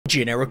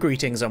Generic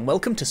greetings and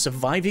welcome to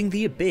Surviving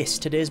the Abyss.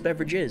 Today's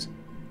beverage is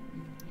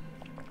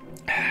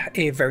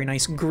a very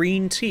nice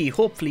green tea,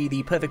 hopefully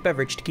the perfect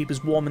beverage to keep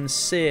us warm and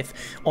safe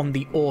on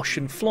the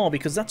ocean floor,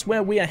 because that's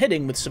where we are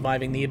heading with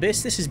Surviving the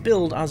Abyss. This is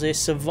billed as a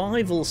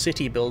survival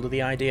city builder.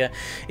 The idea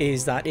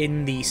is that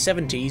in the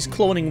 70s,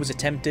 cloning was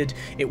attempted,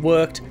 it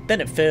worked, then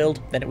it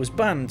failed, then it was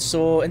banned.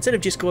 So instead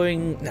of just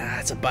going, nah,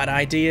 it's a bad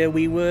idea,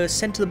 we were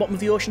sent to the bottom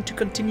of the ocean to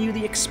continue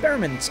the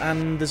experiments.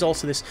 And there's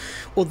also this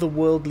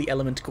otherworldly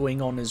element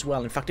going on as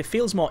well. In fact, it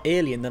feels more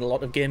alien than a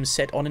lot of games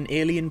set on an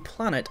alien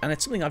planet, and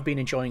it's something I've been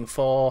enjoying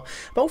for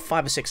about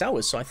 5 or 6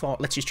 hours, so I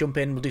thought let's just jump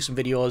in, we'll do some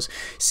videos,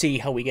 see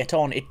how we get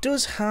on. It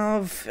does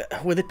have,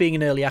 with it being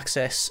in early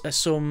access,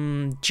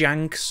 some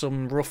jank,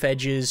 some rough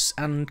edges,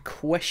 and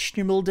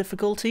questionable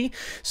difficulty,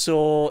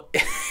 so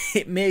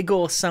it may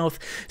go south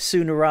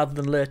sooner rather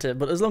than later,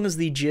 but as long as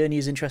the journey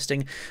is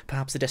interesting,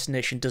 perhaps the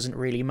destination doesn't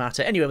really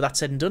matter. Anyway, with that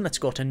said and done, let's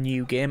go to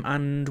new game,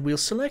 and we'll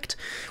select,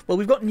 well,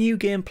 we've got new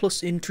game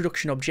plus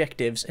introduction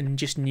objectives, and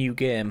just new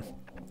game.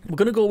 We're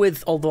going to go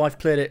with, although I've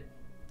played it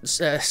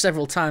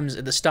several times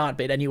at the start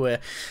bit anyway,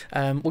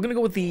 we're going to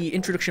go with the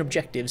introduction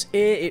objectives.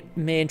 It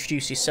may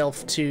introduce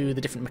yourself to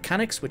the different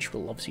mechanics, which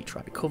we'll obviously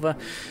try to cover,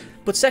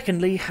 but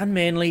secondly and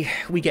mainly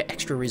we get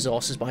extra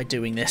resources by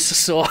doing this,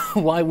 so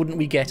why wouldn't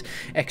we get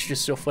extra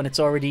stuff when it's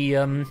already,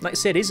 like I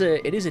said,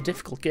 it is a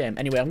difficult game.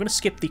 Anyway, I'm going to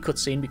skip the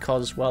cutscene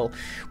because, well,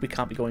 we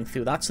can't be going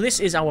through that. So this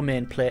is our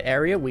main play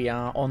area. We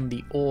are on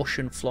the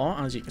ocean floor,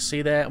 as you can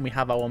see there, and we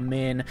have our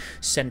main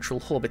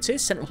central hub. It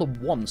says Central Hub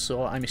 1,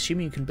 so I'm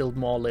assuming you can build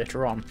more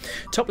later on.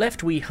 Top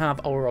left, we have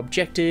our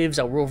objectives,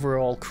 our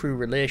overall crew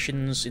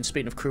relations. In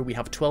speaking of crew, we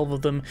have 12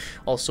 of them.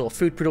 Also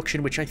food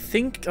production, which I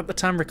think at the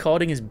time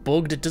recording is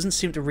bugged. It doesn't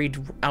seem to read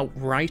out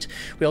right.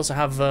 We also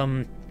have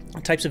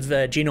types of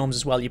genomes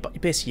as well. You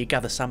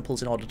gather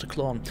samples in order to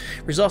clone.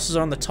 Resources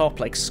are on the top,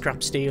 like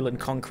scrap steel and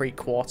concrete,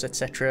 quartz,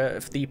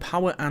 etc. The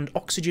power and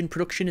oxygen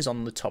production is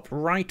on the top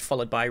right,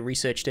 followed by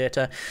research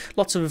data.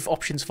 Lots of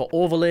options for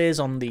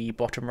overlays on the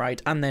bottom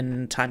right, and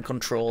then time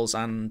controls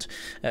and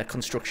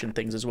construction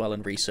things as well,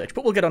 and research.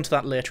 But we'll get onto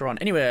that later on.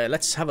 Anyway,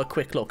 let's have a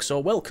quick look. So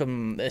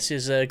welcome. This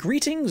is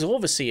greetings,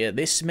 Overseer.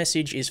 This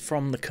message is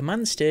from the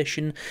command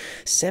station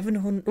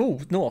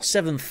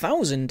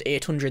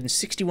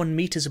 7,861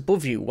 meters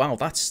above you. Wow,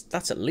 that's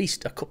at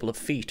least a couple of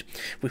feet.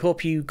 We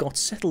hope you got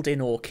settled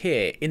in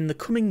okay. In the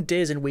coming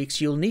days and weeks,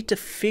 you'll need to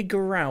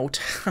figure out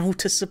how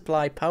to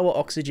supply power,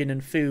 oxygen,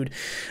 and food,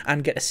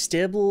 and get a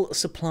stable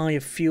supply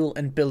of fuel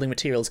and building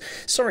materials.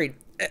 Sorry,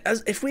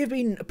 as if we've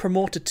been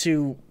promoted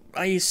to,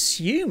 I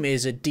assume,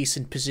 is a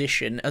decent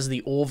position as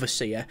the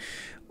Overseer,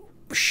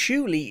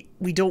 surely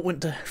we don't want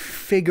to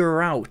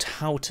figure out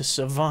how to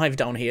survive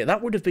down here.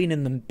 That would have been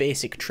in the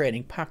basic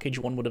training package,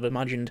 one would have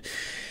imagined.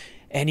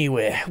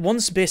 Anyway,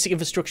 once basic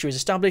infrastructure is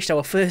established,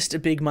 our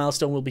first big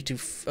milestone will be to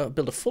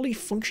build a fully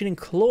functioning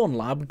clone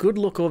lab. Good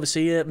luck,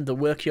 Overseer. The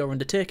work you're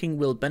undertaking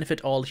will benefit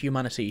all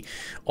humanity,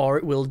 or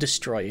it will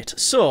destroy it.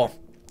 So,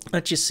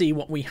 let's just see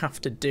what we have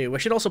to do. I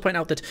should also point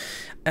out that,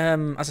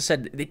 as I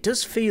said, it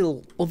does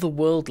feel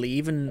otherworldly,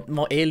 even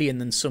more alien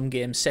than some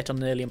games set on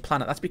an alien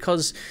planet. That's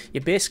because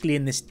you're basically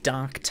in this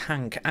dark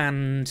tank,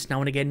 and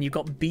now and again you've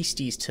got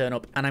beasties turn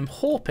up, and I'm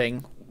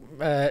hoping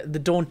they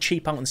don't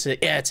cheap out and say,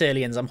 yeah, it's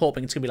aliens. I'm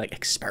hoping it's going to be like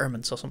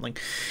experiments or something.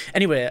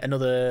 Anyway,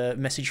 another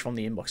message from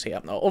the inbox here.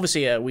 Now,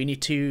 obviously, we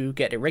need to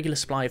get a regular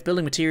supply of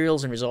building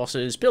materials and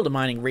resources, build a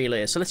mining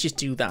relay. So let's just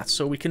do that.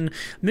 So we can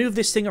move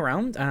this thing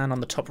around, and on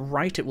the top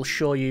right, it will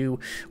show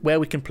you where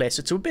we can place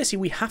it. So basically,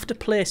 we have to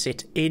place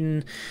it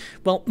in,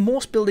 well,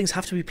 most buildings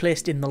have to be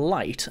placed in the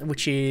light,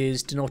 which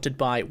is denoted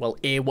by, well,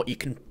 A, what you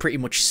can pretty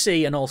much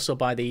see, and also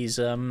by these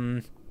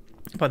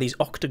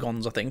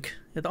octagons, I think.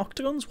 Are the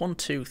octagons? 1,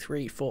 2,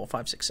 3, 4,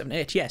 5, 6, 7,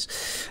 8,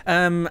 yes.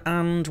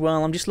 And,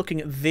 well, I'm just looking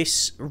at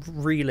this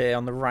relay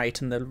on the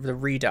right and the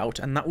readout,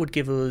 and that would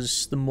give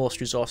us the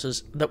most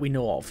resources that we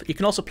know of. You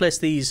can also place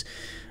these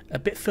a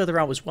bit further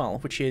out as well,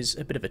 which is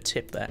a bit of a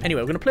tip there. Anyway,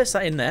 we're going to place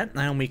that in there,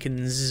 and we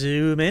can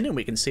zoom in, and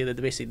we can see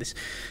that basically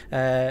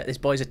this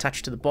buoy is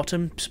attached to the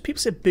bottom. People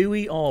say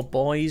buoy or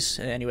buoys.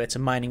 Anyway, it's a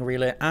mining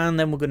relay, and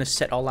then we're going to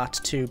set all that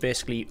to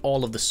basically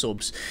all of the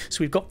subs.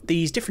 So we've got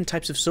these different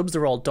types of subs.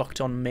 They're all docked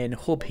on main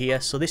hub here.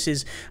 So this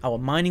is our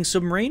mining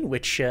submarine,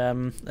 which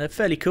are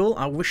fairly cool.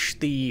 I wish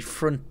the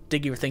front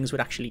digger things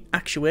would actually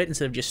actuate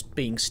instead of just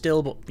being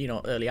still, but, you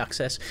know, early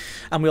access.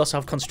 And we also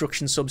have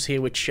construction subs here,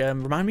 which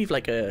remind me of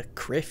like a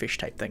crayfish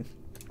type thing.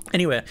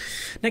 Anyway,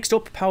 next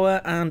up,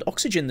 power and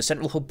oxygen. The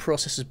central hub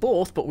processes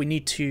both, but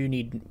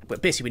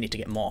basically we need to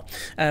get more.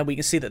 We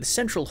can see that the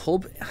central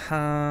hub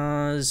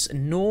has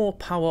no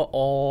power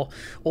or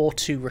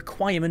O2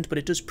 requirement, but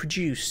it does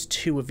produce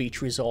 2 of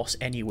each resource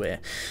anyway.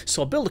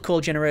 So build a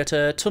coal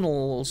generator,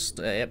 tunnels,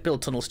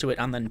 build tunnels to it,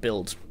 and then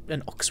build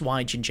an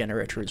oxygen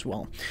generator as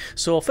well.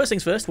 So first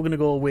things first, we're going to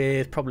go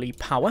with probably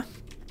power.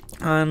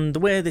 And the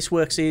way this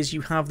works is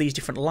you have these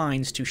different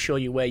lines to show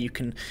you where you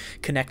can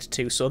connect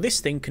to. So this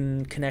thing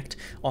can connect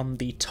on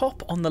the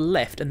top, on the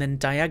left, and then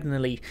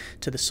diagonally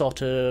to the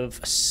sort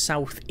of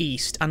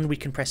southeast, and we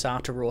can press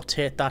R to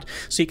rotate that.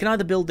 So you can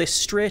either build this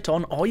straight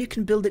on, or you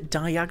can build it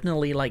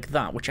diagonally like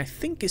that, which I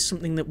think is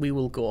something that we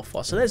will go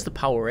for. So there's the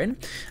power in,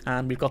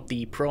 and we've got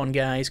the prawn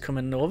guys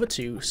coming over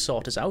to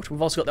sort us out.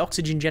 We've also got the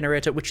oxygen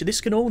generator, which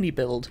this can only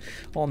build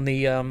on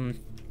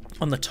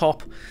the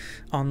top,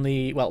 on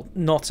the, well,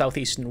 north, south,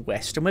 east and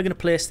west, and we're going to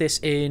place this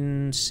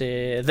in,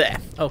 say, there.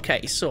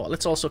 Okay, so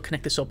let's also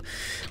connect this up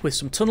with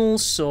some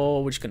tunnels.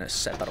 So we're just going to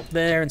set that up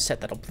there and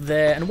set that up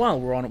there, and while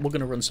we're on it, we're going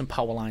to run some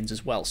power lines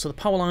as well. So the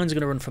power lines are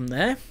going to run from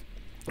there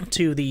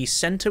to the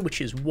center, which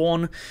is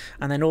 1,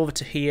 and then over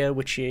to here,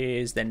 which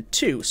is then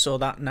 2. So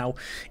that now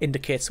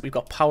indicates that we've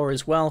got power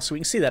as well, so we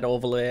can see that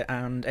overlay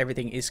and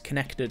everything is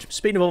connected.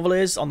 Speaking of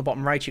overlays, on the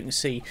bottom right you can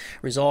see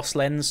resource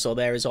lens, so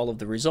there is all of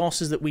the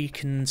resources that we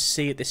can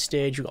see at this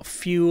stage. We've got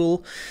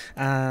fuel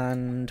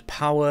and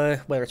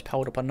power, whether it's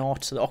powered up or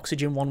not. So the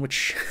oxygen one,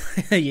 which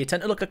you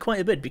tend to look at quite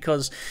a bit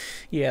because,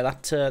 yeah,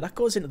 that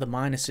goes into the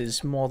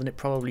minuses more than it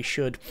probably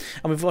should.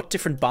 And we've got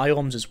different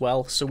biomes as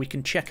well, so we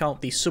can check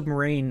out the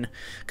submarine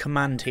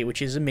command here,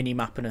 which is a mini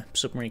map and a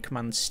submarine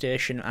command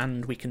station,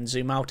 and we can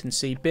zoom out and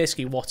see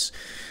basically what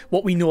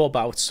we know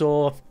about.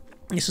 So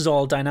this is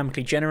all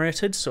dynamically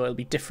generated, so it'll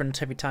be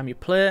different every time you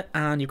play,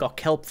 and you've got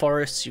kelp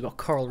forests, you've got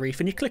coral reef,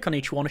 and you click on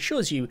each one, it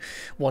shows you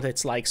what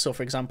it's like. So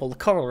for example, the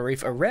coral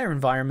reef, a rare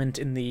environment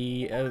in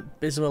the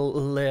abysmal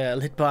layer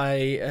lit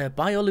by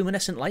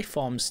bioluminescent life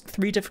forms,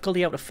 3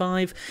 difficulty out of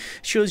 5,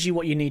 shows you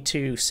what you need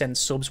to send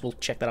subs. We'll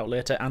check that out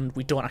later, and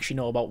we don't actually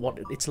know about what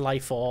its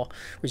life or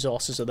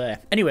resources are there.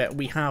 Anyway,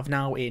 we have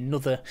now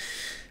another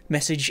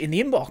message in the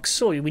inbox.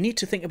 So we need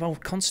to think about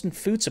constant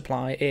food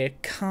supply. A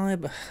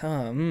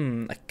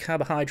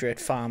carbohydrate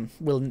farm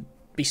will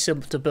be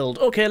simple to build.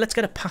 Okay, let's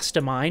get a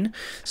pasta mine.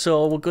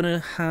 So we're gonna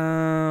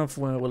have,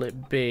 where will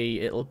it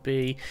be? It'll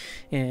be,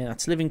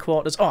 that's living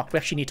quarters. Oh, we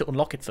actually need to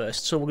unlock it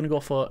first. So we're gonna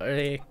go for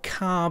a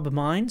carb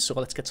mine. So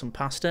let's get some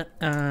pasta,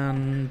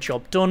 and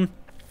job done.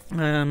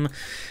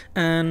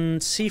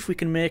 And see if we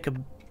can make a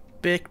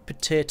baked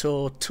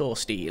potato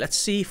toasty. Let's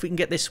see if we can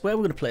get this. Where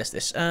we're going to place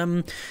this.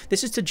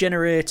 This is to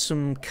generate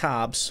some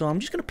carbs, so I'm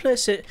just going to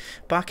place it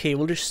back here.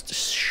 We'll just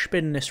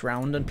spin this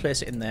round and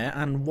place it in there,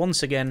 and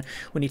once again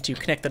we need to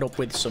connect that up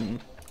with some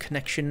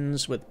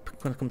connections with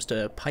when it comes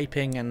to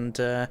piping, and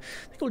I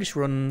think we'll just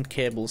run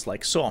cables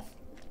like so.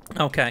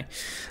 Okay,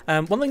 one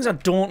of the things I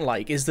don't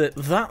like is that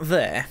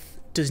there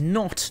does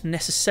not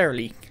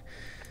necessarily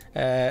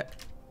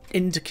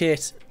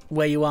indicate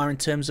where you are in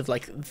terms of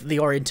like the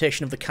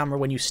orientation of the camera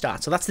when you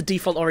start. So that's the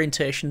default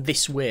orientation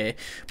this way,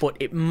 but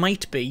it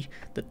might be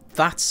that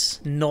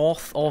that's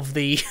north of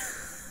the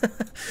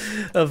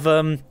of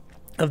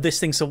this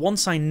thing. So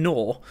once I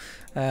know,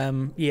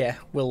 yeah,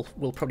 we'll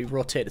probably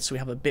rotate it so we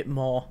have a bit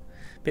more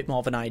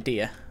of an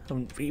idea.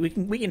 We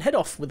can head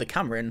off with the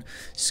camera and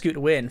scoot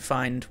away and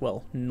find,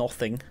 well,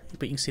 nothing.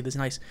 But you can see there's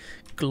nice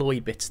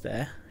glowy bits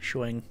there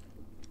showing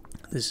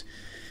there's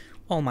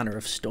all manner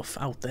of stuff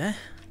out there.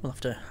 We'll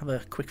have to have a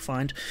quick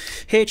find.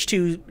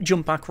 H2,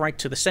 jump back right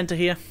to the centre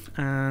here,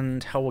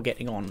 and how we're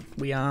getting on.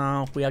 We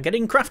are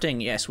getting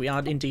crafting. Yes, we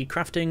are indeed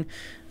crafting,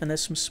 and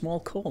there's some small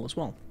coal as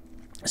well.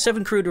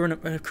 7 crew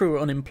are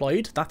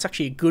unemployed. That's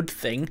actually a good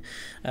thing.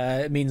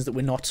 It means that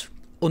we're not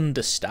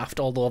understaffed,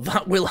 although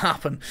that will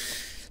happen.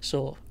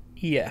 So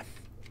yeah.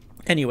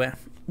 Anyway,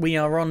 we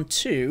are on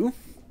to.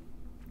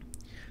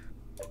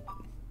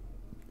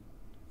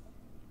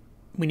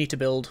 We need to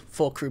build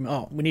 4 crew.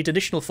 Oh, we need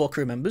additional 4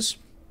 crew members.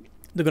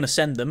 They're going to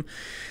send them.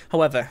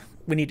 However,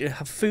 we need to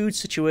have food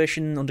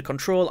situation under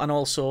control, and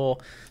also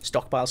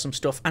stockpile some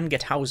stuff and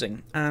get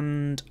housing.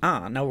 And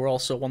now we're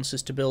also wants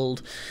us to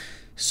build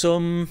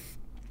some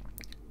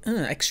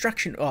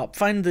extraction.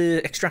 Find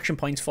the extraction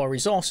points for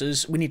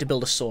resources. We need to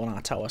build a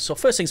sonar tower. So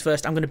first things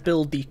first, I'm going to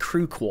build the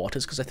crew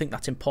quarters because I think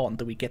that's important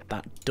that we get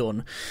that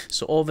done.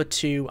 So over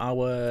to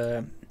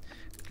our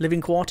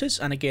living quarters,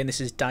 and again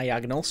this is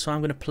diagonal, so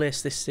I'm going to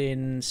place this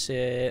in,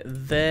 say,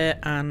 there,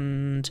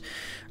 and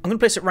I'm going to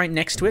place it right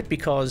next to it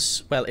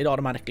because, well, it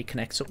automatically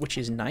connects up, which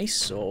is nice.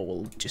 So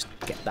we'll just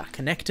get that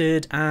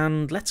connected,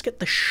 and let's get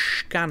the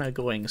scanner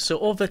going. So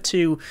over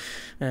to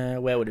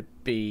where would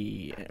it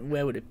be?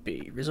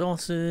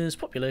 Resources,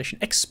 population,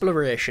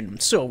 exploration.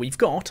 So we've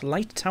got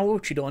light tower,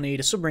 which you don't need,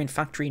 a submarine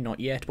factory, not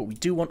yet, but we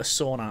do want a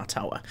sonar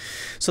tower.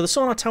 So the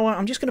sonar tower,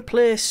 I'm just going to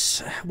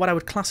place what I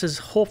would class as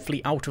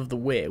hopefully out of the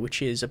way,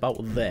 which is about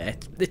there.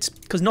 It's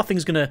because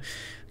nothing's going to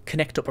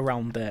connect up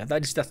around there.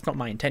 That's not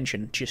my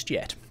intention just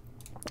yet.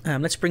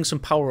 Let's bring some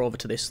power over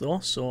to this though.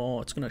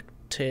 So it's going to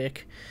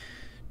take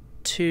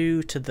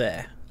 2 to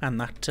there, and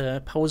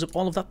that powers up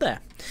all of that there.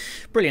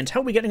 Brilliant.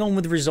 How are we getting on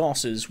with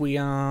resources? We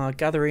are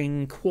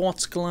gathering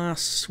quartz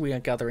glass, we are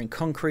gathering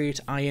concrete,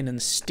 iron and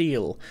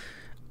steel.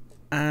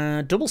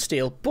 double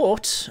steel,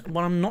 but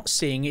what I'm not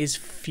seeing is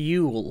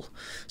fuel.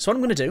 So what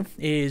I'm going to do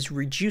is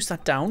reduce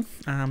that down.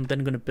 I'm then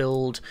going to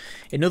build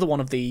another one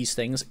of these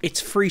things. It's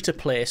free to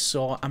place,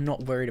 so I'm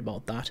not worried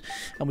about that.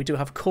 And we do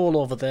have coal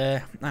over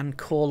there and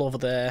coal over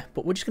there,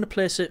 but we're just going to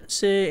place it,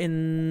 say,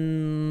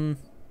 in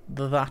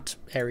that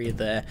area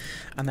there,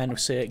 and then we'll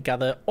say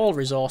gather all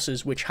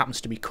resources, which happens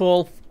to be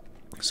coal.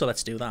 So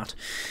let's do that.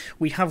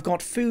 We have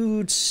got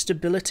food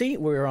stability.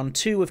 We're on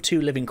 2 of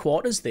 2 living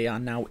quarters. They are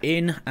now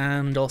in,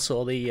 and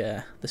also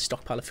the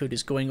stockpile of food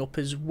is going up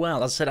as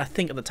well. As I said, I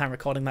think at the time of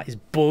recording that is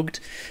bugged.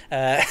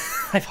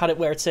 I've had it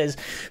where it says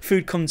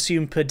food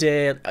consumed per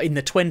day in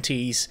the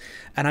 20s,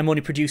 and I'm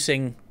only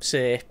producing,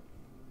 say,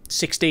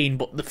 16,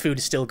 but the food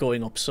is still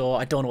going up, so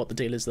I don't know what the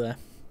deal is there.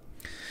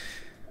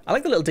 I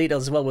like the little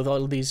details as well with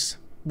all of these,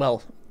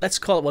 well, let's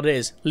call it what it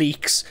is,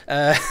 leaks.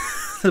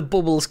 The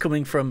bubbles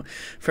coming from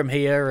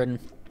here, and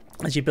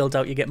as you build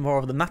out you get more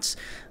of them. That's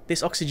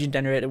this oxygen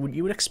generator.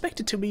 You would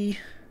expect it to be,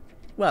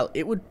 well,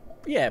 it would,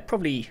 yeah,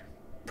 probably,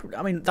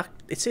 I mean, that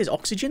it says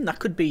oxygen, that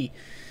could be,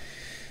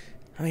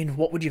 I mean,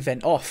 what would you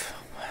vent off?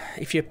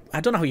 If you, I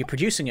don't know how you're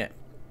producing it.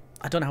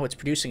 I don't know how it's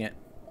producing it.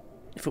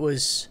 If it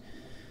was,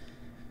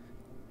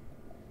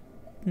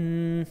 I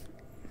mean,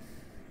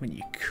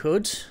 you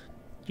could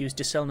use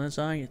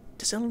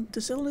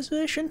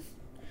desalinization?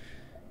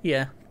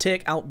 Yeah,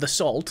 take out the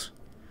salt.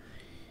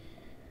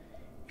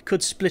 You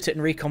could split it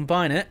and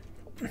recombine it.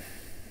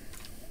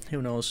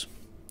 Who knows?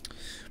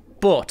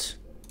 But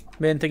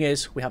main thing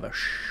is we have a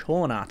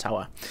sonar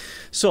tower.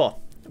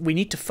 So we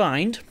need to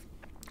find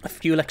a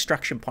fuel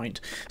extraction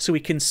point. So we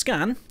can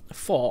scan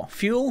for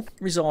fuel,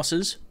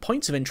 resources,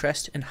 points of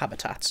interest, and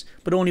habitats,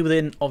 but only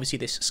within, obviously,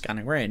 this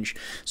scanning range.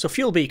 So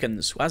fuel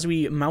beacons, as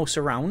we mouse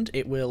around,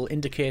 it will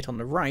indicate on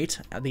the right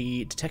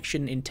the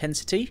detection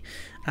intensity,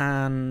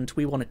 and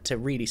we want it to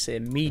really say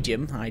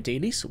medium,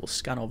 ideally, so we'll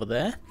scan over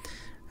there,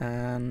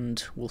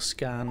 and we'll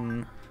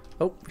scan...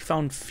 Oh, we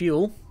found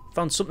fuel.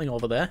 Found something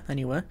over there,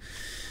 anyway.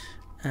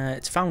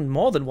 It's found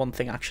more than one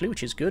thing, actually,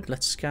 which is good.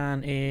 Let's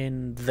scan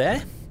in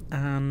there.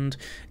 And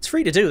it's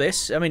free to do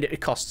this. I mean, it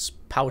costs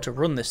power to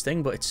run this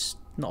thing, but it's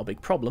not a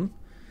big problem.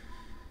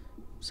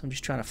 So I'm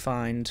just trying to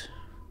find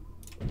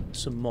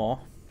some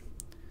more.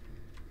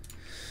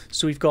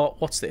 So we've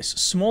got, what's this?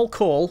 Small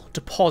coal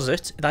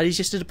deposit. That is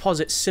just a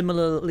deposit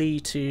similarly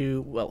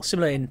to, well,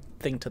 similar in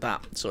thing to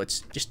that. So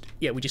it's just,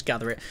 yeah, we just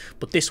gather it.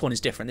 But this one is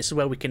different. This is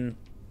where we can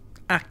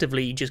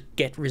actively just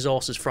get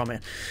resources from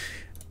it.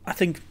 I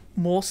think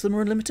most of them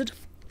are unlimited.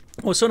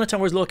 Well, sonar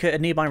tower is located at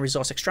a nearby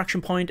resource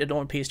extraction point. It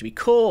don't appears to be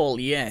coal.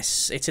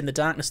 Yes, it's in the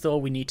darkness though.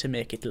 We need to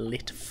make it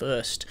lit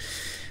first.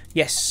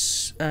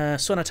 Yes,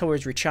 sonar tower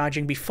is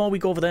recharging. Before we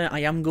go over there, I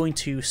am going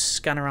to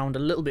scan around a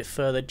little bit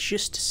further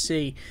just to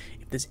see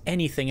if there's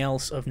anything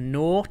else of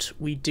note.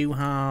 We do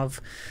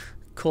have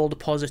coal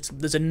deposits.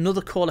 There's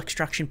another coal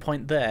extraction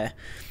point there.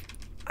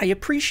 I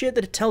appreciate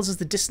that it tells us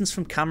the distance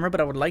from camera,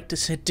 but I would like to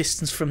say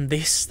distance from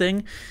this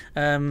thing.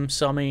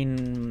 So, I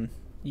mean,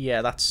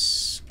 yeah,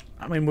 that's...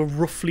 I mean, we're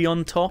roughly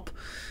on top.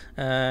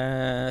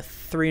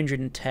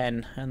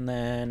 310, and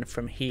then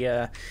from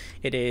here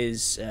it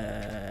is,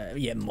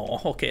 yeah,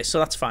 more. Okay, so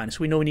that's fine.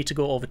 So we know we need to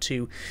go over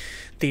to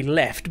the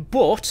left.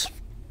 But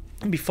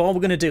before we're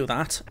going to do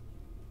that,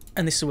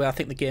 and this is where I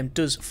think the game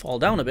does fall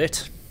down a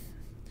bit,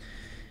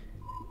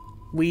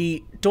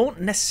 we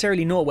don't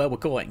necessarily know where we're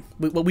going.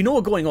 Well, we know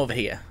we're going over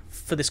here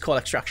for this coal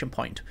extraction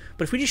point,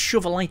 but if we just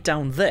shove a light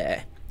down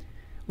there,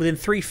 within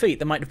 3 feet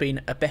there might have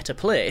been a better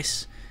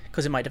place,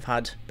 because it might have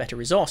had better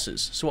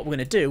resources. So what we're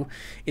going to do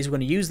is we're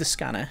going to use the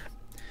scanner,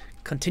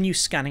 continue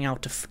scanning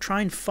out to try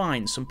and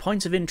find some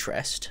points of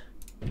interest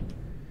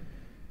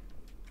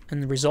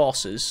and the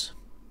resources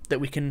that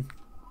we can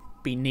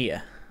be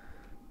near.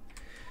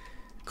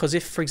 Because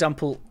if, for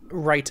example,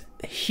 right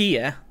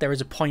here there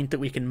is a point that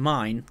we can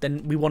mine,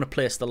 then we want to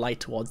place the light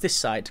towards this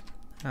side.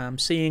 I'm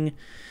seeing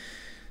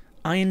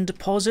iron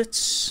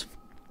deposits,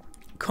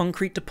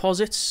 concrete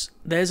deposits.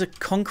 There's a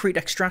concrete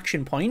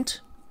extraction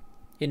point.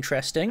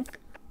 Interesting.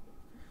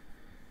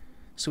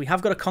 So we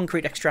have got a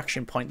concrete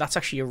extraction point. That's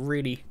actually a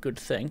really good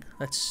thing.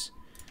 Let's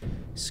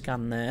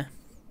scan there.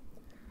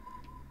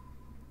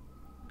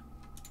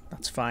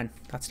 That's fine.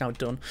 That's now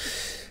done.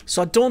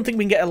 So I don't think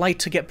we can get a light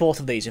to get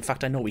both of these. In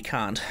fact, I know we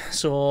can't.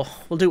 So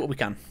we'll do what we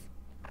can.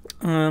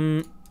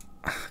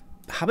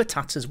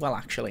 Habitats as well,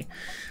 actually,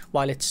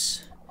 while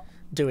it's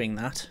doing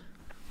that.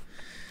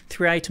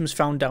 3 items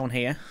found down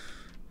here.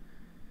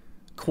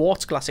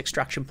 Quartz glass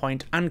extraction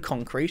point and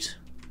concrete.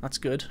 That's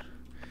good.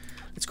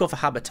 Let's go for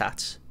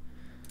habitats.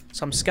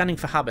 So I'm scanning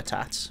for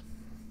habitats.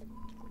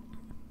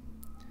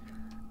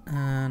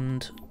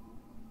 And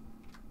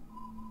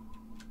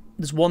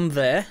there's one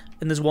there,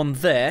 and there's one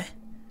there,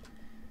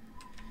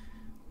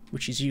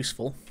 which is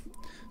useful.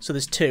 So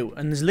there's 2,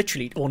 and there's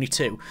literally only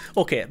 2.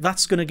 Okay,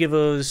 that's going to give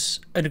us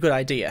a good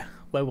idea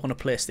where we want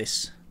to place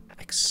this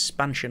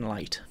expansion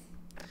light.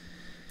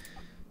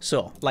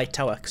 So, light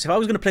tower. Because if I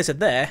was going to place it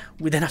there,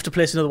 we then have to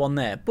place another one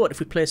there. But if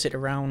we place it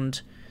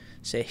around,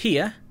 say,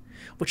 here,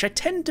 which I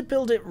tend to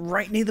build it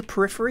right near the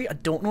periphery. I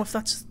don't know if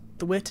that's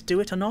the way to do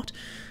it or not?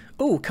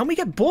 Oh, can we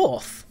get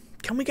both?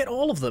 Can we get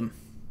all of them?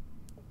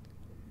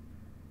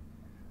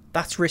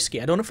 That's risky.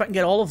 I don't know if I can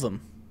get all of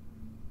them.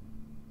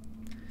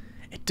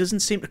 It doesn't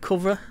seem to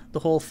cover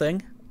the whole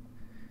thing.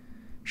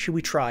 Should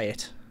we try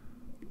it?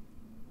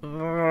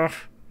 I'm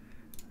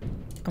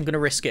going to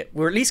risk it.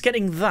 We're at least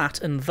getting that,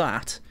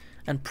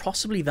 and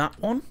possibly that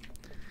one.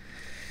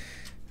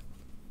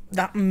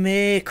 That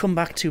may come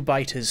back to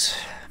bite us.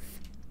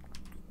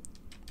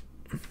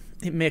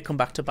 It may come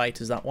back to bite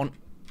us, that one.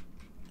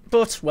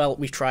 But, well,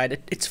 we've tried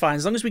it. It's fine.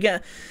 As long as we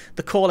get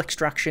the coal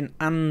extraction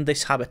and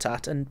this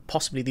habitat, and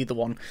possibly the other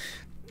one,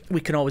 we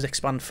can always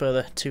expand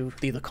further to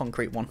the other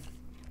concrete one.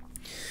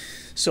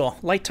 So,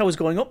 light tower's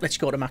going up. Let's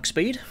go to max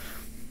speed.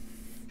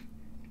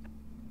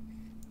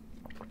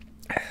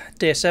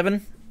 Day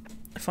 7.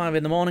 5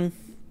 in the morning.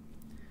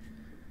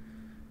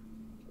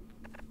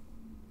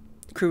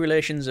 Crew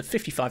relations of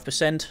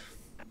 55%.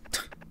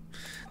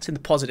 It's in the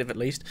positive at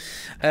least.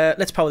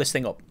 Let's power this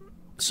thing up.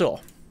 So,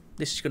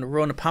 this is going to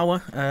run a power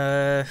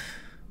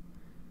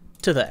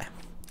to there.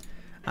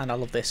 And I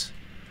love this.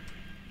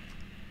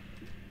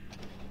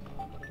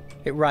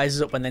 It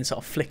rises up and then sort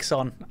of flicks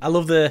on. I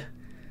love the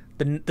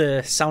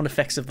sound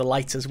effects of the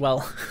lights as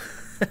well.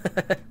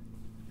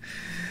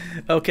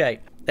 Okay,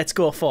 let's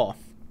go for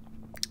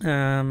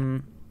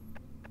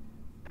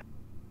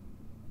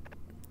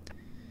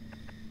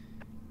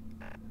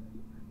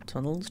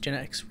tunnels,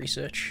 genetics,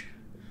 research.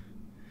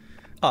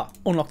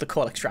 Unlock the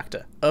coal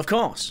extractor. Of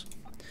course.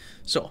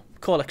 So,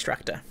 coal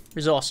extractor.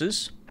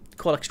 Resources.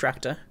 Coal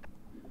extractor.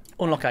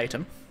 Unlock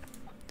item.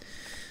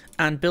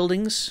 And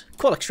buildings.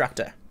 Coal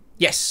extractor.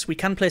 Yes, we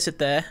can place it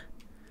there.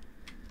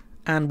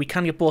 And we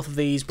can get both of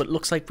these, but it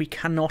looks like we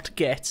cannot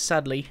get,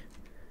 sadly.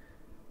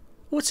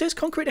 Oh, it says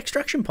concrete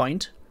extraction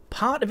point.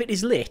 Part of it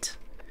is lit.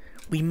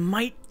 We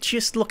might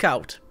just look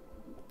out.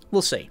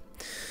 We'll see.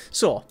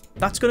 So,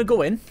 that's going to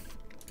go in.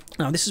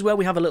 Now, this is where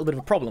we have a little bit of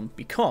a problem,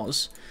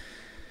 because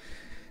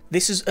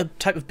this is a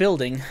type of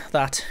building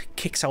that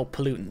kicks out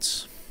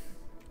pollutants.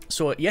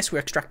 So, yes, we're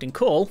extracting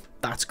coal.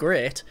 That's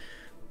great.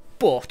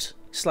 But,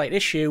 slight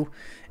issue,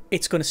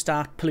 it's going to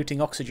start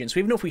polluting oxygen. So,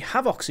 even though if we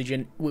have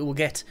oxygen, we will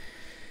get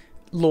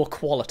low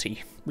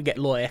quality. We get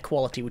low air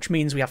quality, which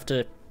means we have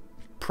to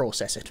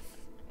process it.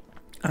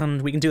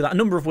 And we can do that a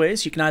number of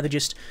ways. You can either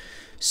just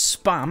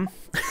spam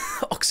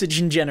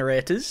oxygen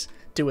generators,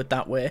 do it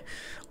that way,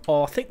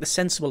 or I think the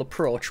sensible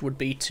approach would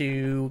be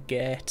to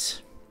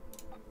get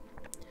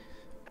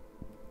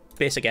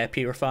basic air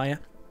purifier,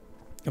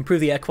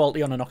 improve the air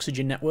quality on an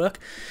oxygen network.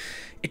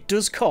 It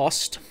does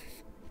cost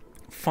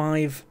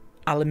 5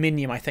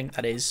 aluminium, I think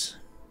that is,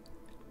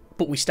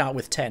 but we start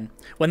with 10.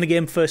 When the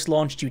game first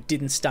launched, you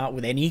didn't start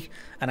with any,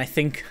 and I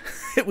think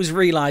it was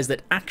realised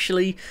that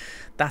actually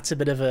that's a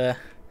bit of a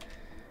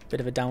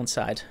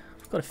downside.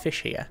 We've got a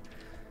fish here.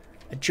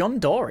 A John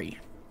Dory.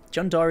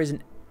 John Dory is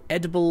an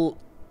edible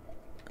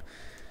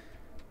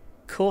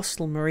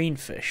coastal marine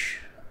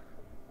fish.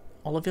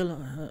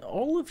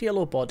 Olive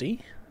yellow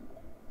body.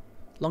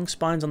 Long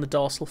spines on the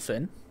dorsal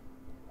fin.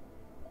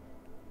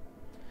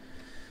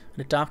 And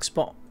a dark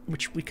spot,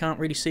 which we can't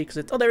really see because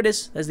it's... Oh, there it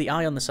is. There's the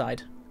eye on the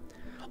side.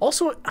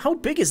 Also, how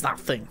big is that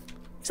thing?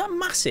 Is that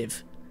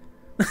massive?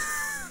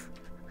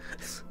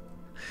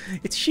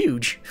 It's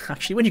huge,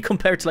 actually, when you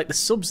compare it to, like, the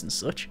subs and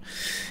such.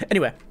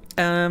 Anyway,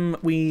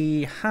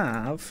 we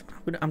have...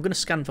 I'm going to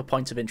scan for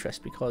points of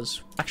interest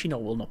because... Actually, no,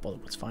 we'll not bother.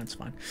 It's fine, it's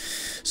fine.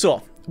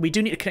 So, we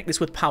do need to connect this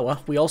with power.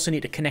 We also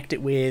need to connect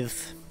it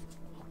with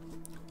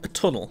a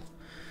tunnel.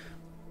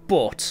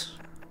 But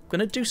I'm going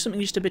to do something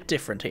just a bit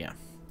different here.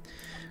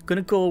 I'm going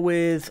to go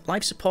with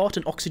life support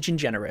and oxygen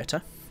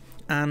generator.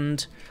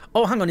 And...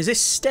 Oh, hang on, is this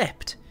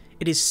stepped?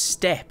 It is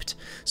stepped,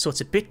 so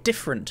it's a bit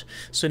different.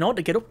 So in order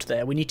to get up to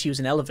there, we need to use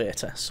an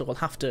elevator. So we'll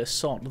have to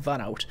sort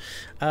that out.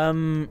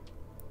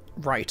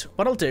 Right,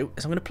 what I'll do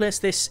is I'm going to place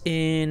this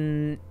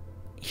in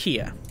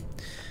here.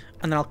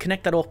 And then I'll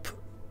connect that up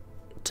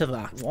to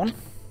that one.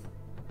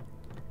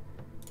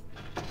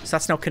 So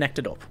that's now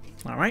connected up.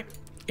 Alright,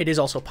 it is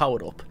also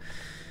powered up.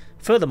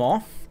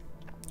 Furthermore,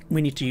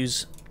 we need to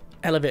use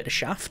elevator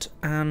shaft.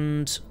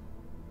 And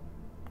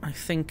I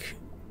think...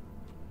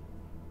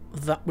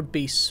 that would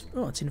be...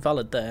 Oh, it's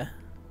invalid there.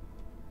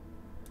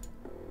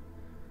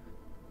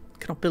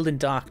 Cannot build in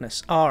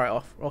darkness.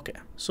 Alright, okay.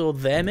 So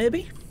there,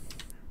 maybe?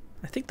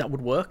 I think that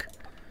would work.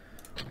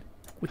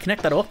 We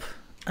connect that up,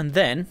 and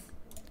then...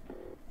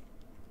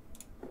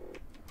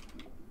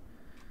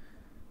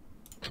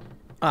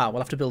 we'll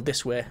have to build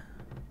this way.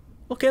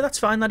 Okay, that's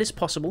fine. That is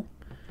possible.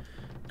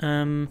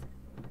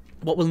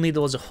 What we'll need,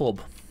 though, is a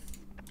hub.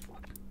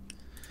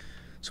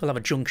 So we'll have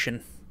a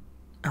junction.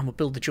 And we'll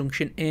build the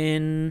junction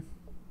in...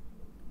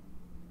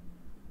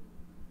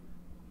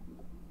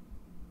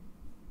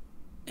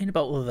 in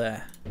about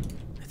there,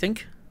 I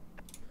think.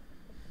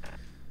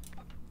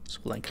 So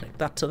we'll then connect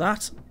that to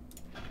that.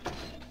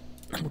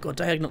 And we'll go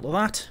diagonal to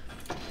that.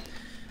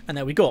 And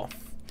there we go.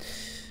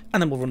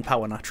 And then we'll run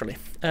power naturally.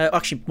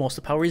 Actually, most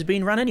of the power is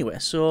being ran anyway,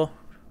 so...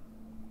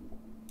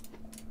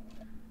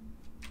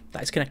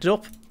 That is connected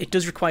up. It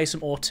does require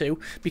some O2.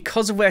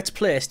 Because of where it's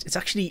placed, it's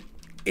actually...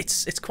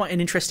 It's quite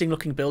an interesting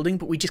looking building,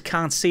 but we just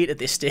can't see it at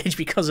this stage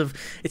because of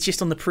it's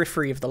just on the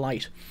periphery of the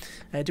light.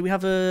 Do we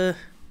have a...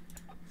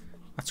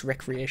 That's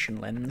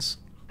recreation lens.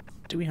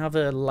 Do we have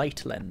a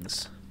light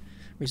lens?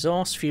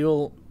 Resource,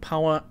 fuel,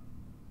 power,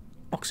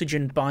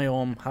 oxygen,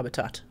 biome,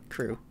 habitat,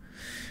 crew.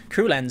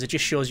 Crew lens, it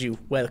just shows you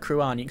where the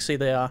crew are, and you can see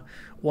they are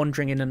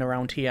wandering in and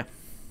around here.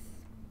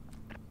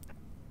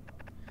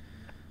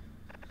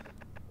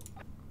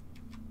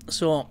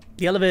 So,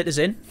 the elevator's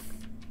in.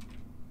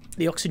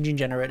 The oxygen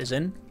generator's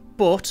in,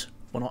 but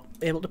we're not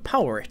able to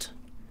power it.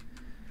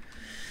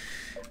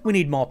 We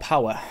need more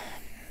power.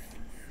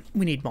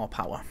 We need more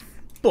power.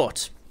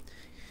 But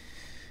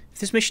if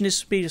this mission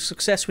is to be a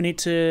success, we need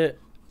to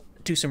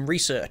do some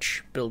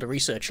research. Build a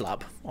research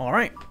lab.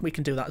 Alright, we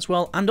can do that as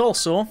well. And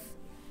also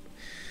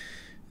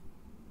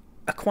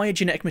acquire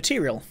genetic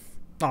material.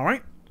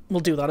 Alright, we'll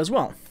do that as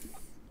well.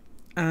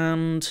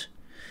 And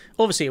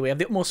obviously, we have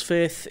the utmost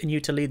faith in you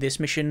to lead this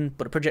mission,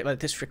 but a project like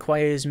this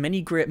requires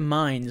many great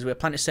minds. We're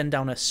planning to send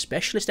down a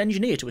specialist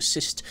engineer to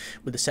assist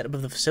with the setup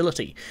of the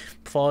facility.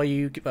 Before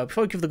you give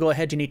the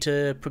go-ahead, you need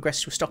to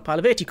progress to a stockpile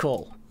of 80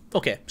 coal.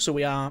 Okay, so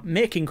we are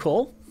making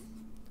coal,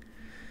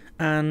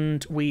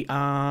 and we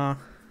are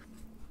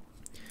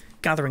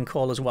gathering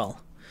coal as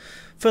well.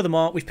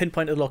 Furthermore, we've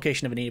pinpointed the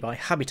location of a nearby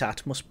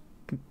habitat. Must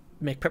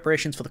make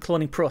preparations for the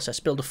cloning process,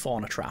 build a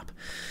fauna trap.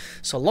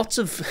 So lots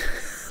of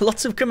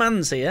lots of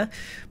commands here,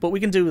 but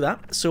we can do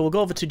that. So we'll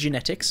go over to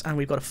genetics, and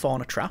we've got a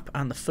fauna trap,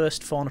 and the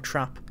first fauna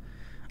trap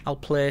I'll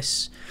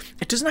place...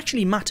 It doesn't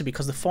actually matter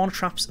because the fauna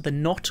traps, they're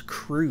not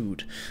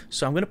crewed.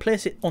 So I'm going to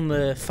place it on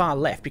the far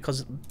left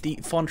because the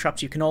fauna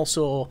traps, you can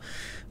also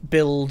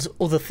build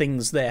other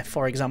things there.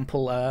 For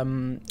example, I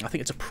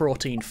think it's a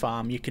protein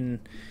farm. You can...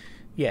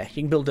 Yeah,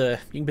 you can build a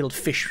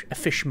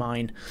fish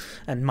mine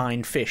and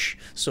mine fish.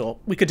 So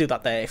we could do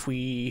that there if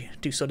we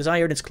do so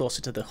desire, and it's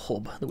closer to the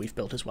hub that we've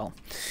built as well.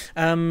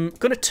 Going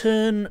to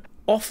turn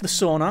off the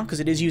sonar because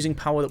it is using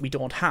power that we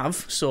don't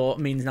have. So it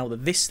means now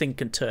that this thing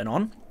can turn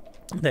on.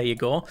 There you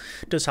go.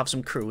 It does have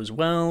some crew as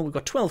well. We've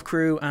got 12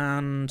 crew,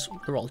 and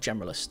they're all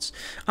generalists.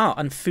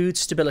 And food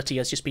stability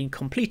has just been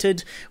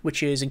completed,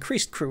 which is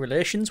increased crew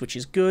relations, which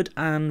is good.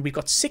 And we've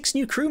got 6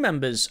 new crew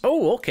members.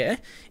 Oh, okay.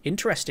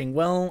 Interesting.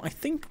 Well, I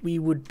think we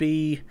would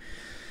be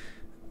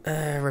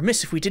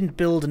remiss if we didn't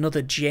build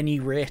another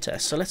generator.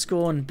 So let's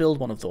go and build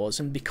one of those.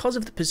 And because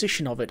of the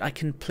position of it, I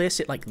can place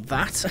it like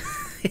that.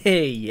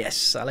 Hey,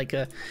 yes. I like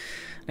a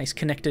nice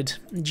connected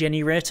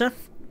generator.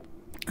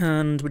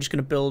 And we're just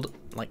going to build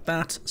like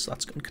that, so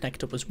that's going to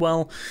connect up as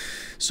well.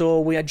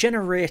 So we are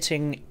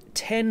generating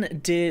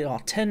 10,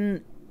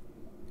 it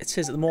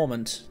says at the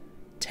moment,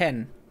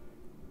 10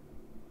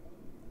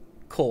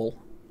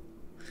 coal.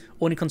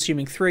 Only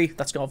consuming 3,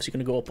 that's obviously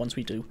going to go up once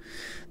we do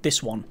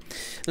this one.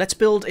 Let's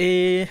build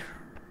a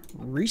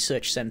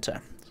research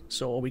center.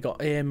 So we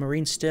got a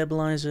marine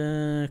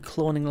stabilizer,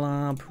 cloning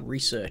lab,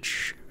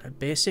 research, a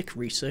basic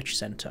research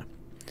center.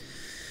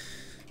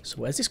 So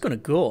where's this going to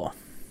go?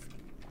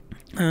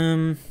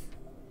 I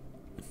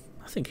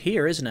think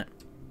here, isn't it?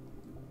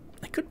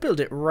 I could build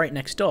it right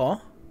next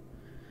door.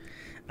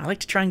 I like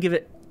to try and give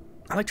it...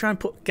 I like to try and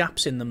put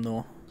gaps in them,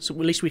 though. So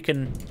at least we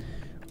can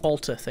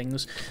alter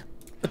things.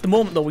 At the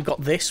moment, though, we've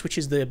got this, which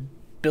is the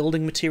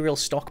building material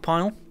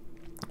stockpile,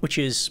 which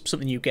is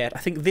something you get. I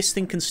think this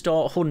thing can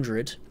store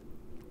 100.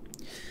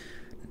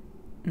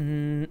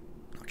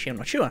 Actually, I'm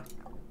not sure.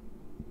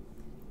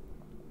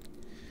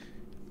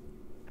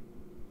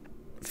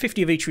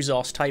 50 of each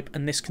resource type,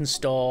 and this can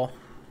store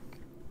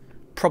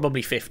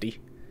probably 50.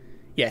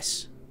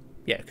 Yes.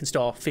 Yeah, it can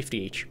store 50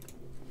 each.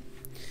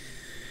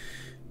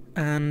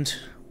 And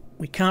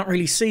we can't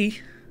really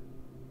see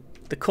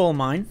the coal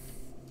mine,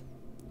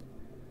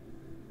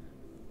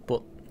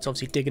 but it's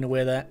obviously digging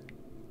away there.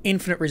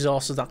 Infinite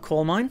resources, that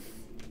coal mine.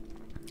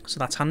 So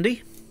that's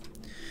handy.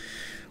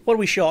 What are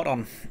we short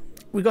on?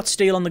 We got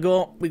steel on the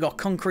go. We got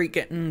concrete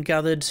getting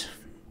gathered.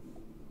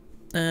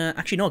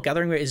 Actually, no,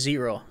 gathering rate is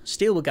 0.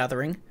 Steel we're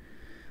gathering.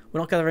 We're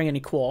not gathering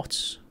any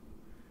quartz.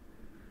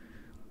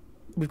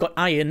 We've got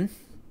iron,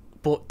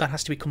 but that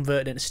has to be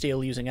converted into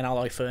steel using an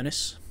alloy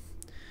furnace.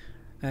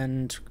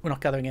 And we're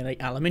not gathering any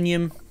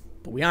aluminium,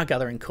 but we are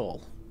gathering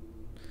coal.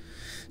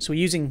 So we're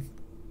using,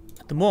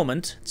 at the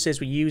moment, it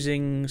says we're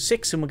using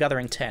 6 and we're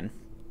gathering 10.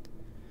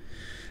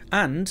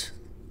 And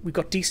we've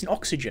got decent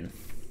oxygen,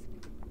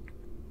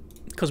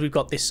 because we've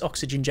got this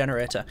oxygen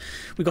generator.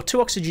 We've got 2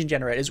 oxygen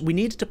generators. We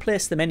needed to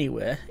place them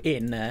anywhere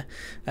in there.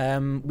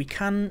 We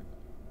can...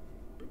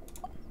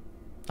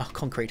 Oh,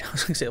 concrete. I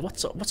was going to say, what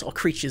sort of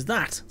creature is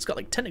that? It's got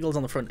like tentacles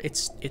on the front.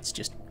 It's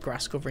just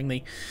grass covering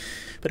the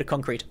bit of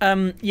concrete.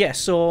 Yeah,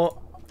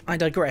 so I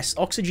digress.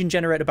 Oxygen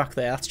generator back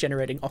there. That's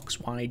generating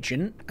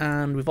oxygen.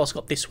 And we've also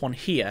got this one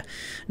here.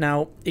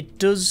 Now, it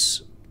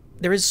does...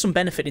 There is some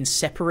benefit in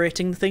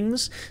separating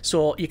things,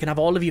 so you can have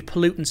all of your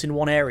pollutants in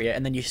one area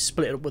and then you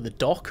split it up with a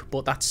dock,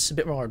 but that's a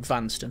bit more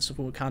advanced and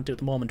something we can't do at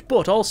the moment.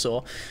 But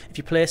also, if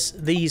you place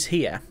these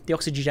here, the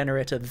oxygen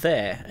generator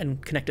there,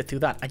 and connect it through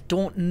that, I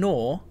don't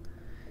know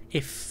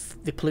if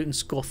the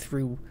pollutants go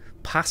through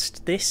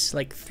past this,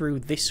 like through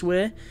this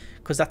way,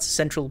 because that's the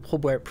central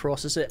hub where it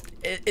processes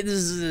it.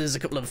 There's a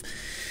couple of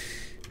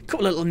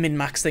little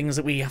min-max things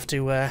that we have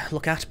to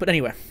look at. But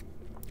anyway,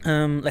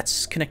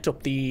 let's connect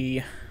up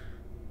the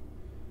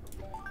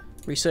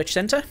research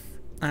centre.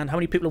 And how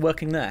many people are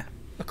working there?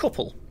 A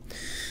couple.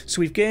 So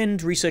we've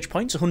gained research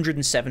points,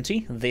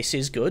 170. This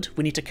is good.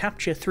 We need to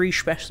capture 3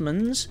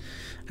 specimens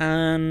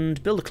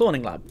and build a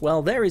cloning lab.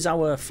 Well, there is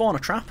our fauna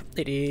trap.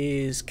 It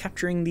is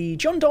capturing the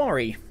John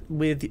Dory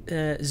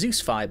with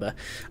Zeus fibre.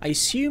 I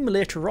assume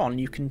later on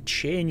you can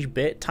change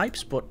bait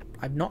types, but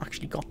I've not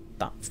actually got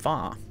that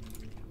far.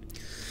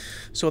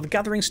 So the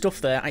gathering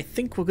stuff there, I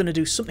think we're going to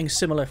do something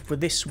similar for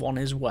this one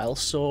as well.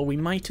 So we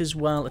might as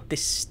well, at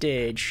this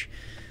stage,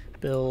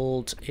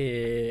 build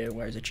a,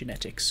 where is it,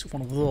 genetics,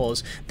 one of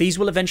those. These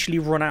will eventually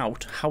run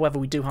out, however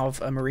we do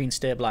have a marine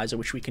stabilizer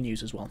which we can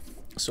use as well,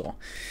 so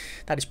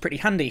that is pretty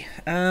handy.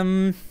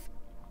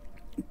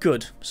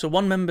 Good, so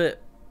one member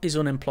is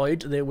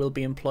unemployed. They will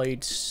be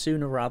employed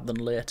sooner rather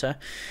than later.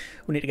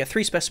 We need to get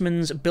 3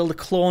 specimens, build a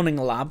cloning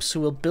lab, so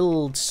we'll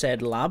build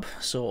said lab.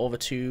 So over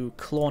to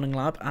cloning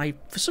lab. I,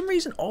 for some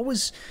reason,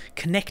 always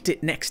connect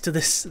it next to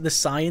this the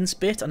science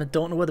bit, and I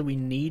don't know whether we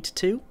need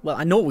to. Well,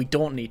 I know we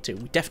don't need to.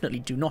 We definitely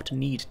do not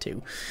need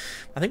to.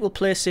 I think we'll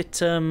place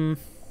it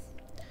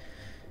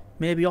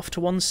maybe off to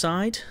one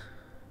side.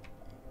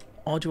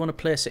 Or do you want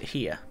to place it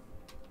here?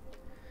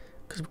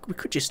 Because we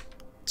could just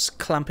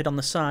clamp it on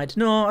the side.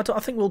 No, I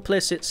think we'll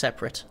place it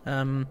separate.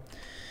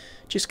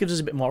 Just gives us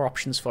a bit more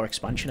options for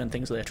expansion and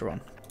things later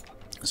on.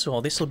 So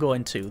this will go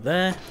into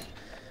there,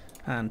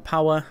 and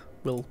power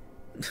will.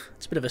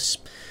 It's a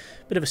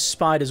bit of a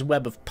spider's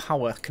web of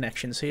power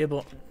connections here,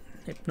 but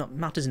it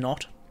matters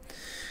not.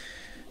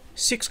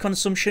 6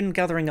 consumption,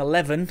 gathering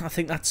 11. I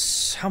think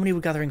that's how many we're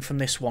gathering from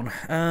this one.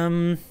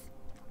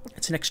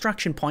 It's an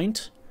extraction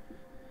point.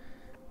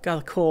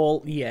 Gather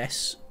coal,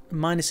 yes.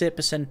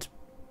 -8%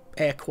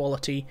 air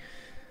quality.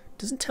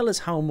 Doesn't tell us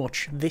how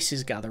much this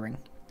is gathering.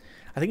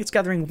 I think it's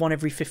gathering 1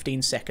 every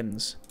 15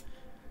 seconds.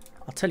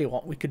 I'll tell you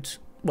what, we could...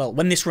 Well,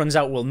 when this runs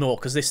out, we'll know,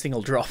 because this thing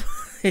will drop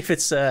if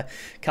it's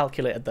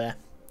calculated there.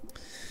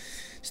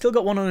 Still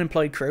got 1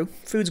 unemployed crew.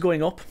 Food's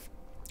going up.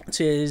 It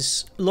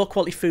says low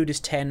quality food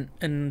is 10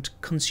 and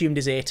consumed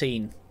is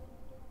 18.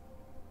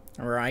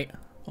 Alright,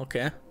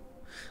 okay.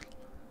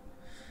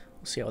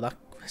 We'll see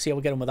how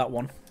we get on with that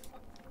one.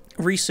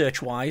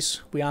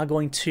 Research-wise, we are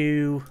going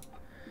to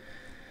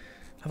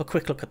have a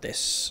quick look at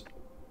this.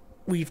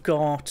 We've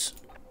got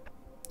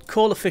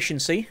coal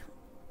efficiency.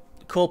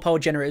 Coal power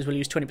generators will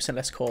use 20%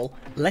 less coal.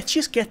 Let's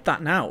just get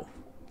that now.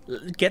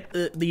 Get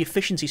the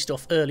efficiency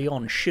stuff early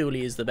on,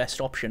 surely is the best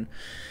option.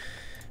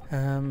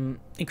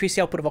 Increase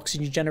the output of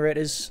oxygen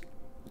generators.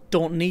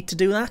 Don't need to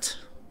do that.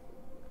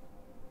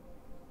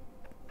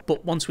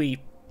 But once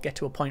we get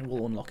to a point,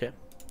 we'll unlock it.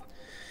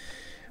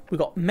 We've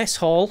got mess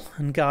hall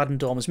and garden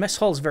dormers. Mess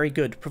hall is very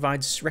good.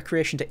 Provides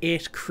recreation to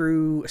 8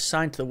 crew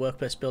assigned to the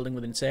workplace building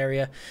within its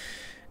area.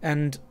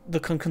 And they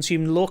can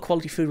consume low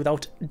quality food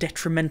without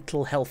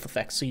detrimental health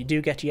effects. So you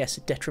do get, yes,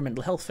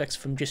 detrimental health effects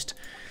from just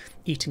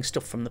eating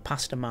stuff from the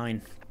pasta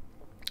mine.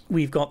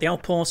 We've got the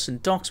outposts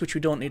and docks, which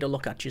we don't need to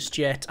look at just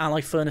yet.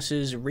 Ally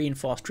furnaces,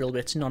 reinforced drill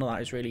bits. None of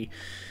that is really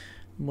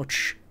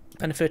much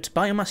benefit.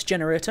 Biomass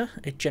generator.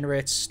 It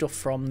generates stuff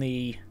from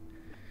the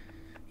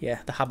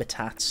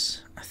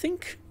habitats. I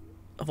think,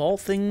 of all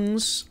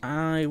things,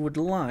 I would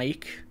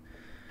like...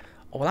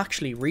 Oh, well,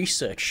 actually,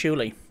 research,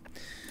 surely.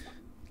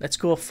 Let's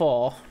go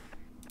for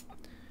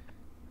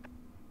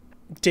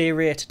day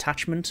rate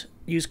attachment.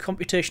 Use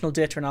computational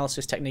data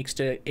analysis techniques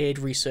to aid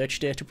research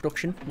data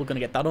production. We're going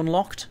to get that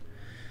unlocked.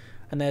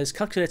 And there's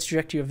calculate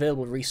trajectory of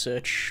available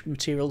research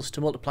materials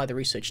to multiply the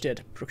research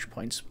data production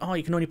points. Oh,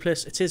 you can only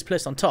place... It says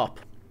placed on top.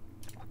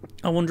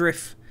 I wonder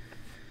if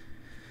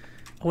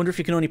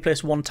you can only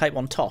place one type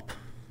on top.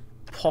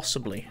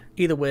 Possibly.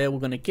 Either way, we're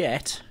going to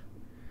get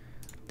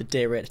the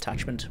day rate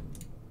attachment.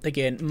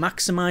 Again,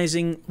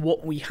 maximising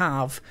what we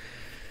have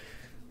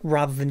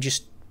rather than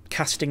just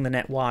casting the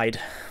net wide.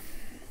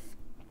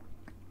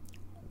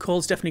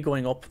 Coal's definitely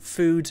going up.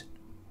 Food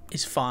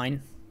is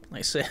fine. Like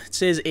I say, it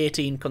says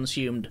 18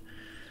 consumed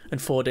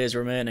and 4 days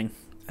remaining.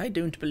 I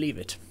don't believe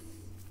it.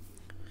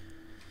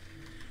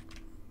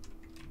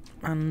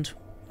 And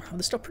have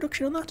they stopped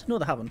production on that? No,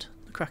 they haven't.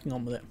 They're cracking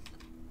on with it.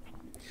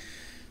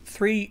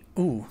 3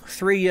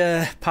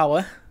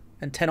 power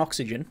and 10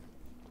 oxygen.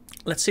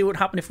 Let's see what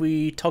happens if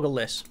we toggle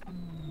this.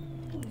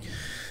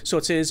 So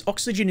it says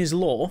oxygen is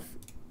low,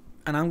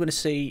 and I'm going to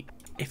see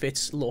if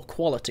it's low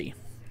quality.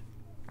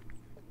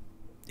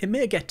 It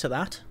may get to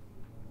that.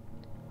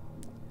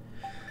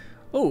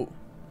 Oh,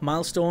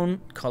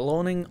 milestone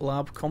cloning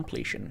lab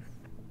completion.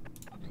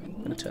 I'm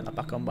going to turn that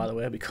back on, by the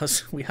way,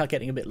 because we are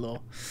getting a bit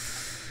low.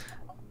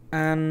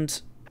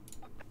 And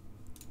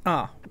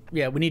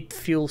yeah, we need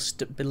fuel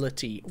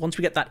stability. Once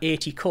we get that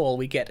 80 coal,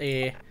 we get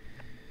a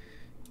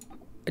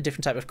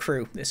different type of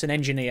crew. It's an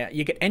engineer.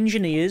 You get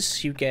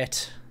engineers, you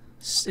get...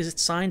 Is it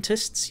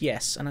scientists?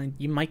 Yes, and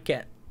you might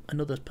get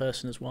another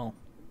person as well.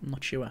 I'm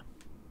not sure.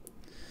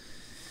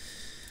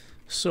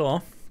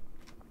 So,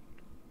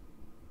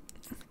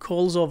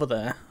 coal's over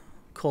there.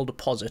 Coal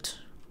deposit.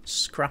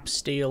 Scrap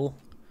steel.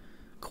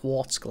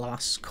 Quartz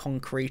glass.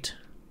 Concrete.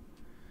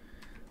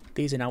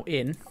 These are now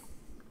in.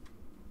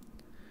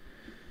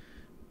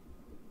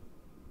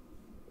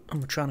 And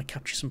we're trying to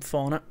capture some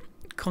fauna.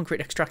 Concrete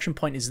extraction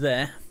point is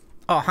there.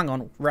 Oh, hang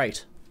on.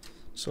 Right.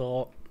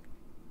 So,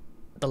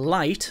 the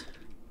light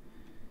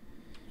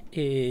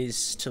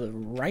is to the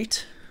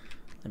right.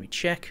 Let me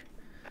check.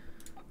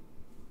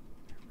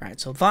 Right,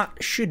 so that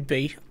should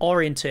be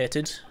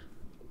orientated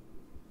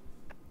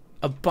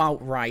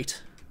about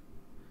right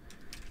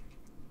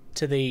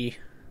to the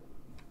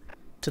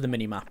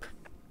mini-map.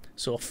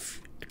 So,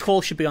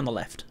 coal should be on the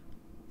left.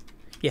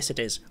 Yes, it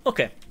is.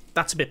 Okay,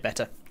 that's a bit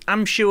better.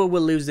 I'm sure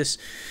we'll lose this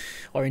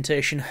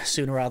orientation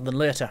sooner rather than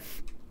later.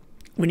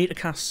 We need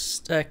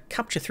to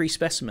capture 3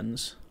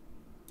 specimens.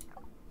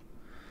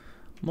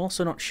 I'm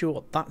also not sure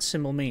what that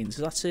symbol means.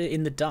 Does that say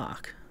in the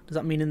dark? Does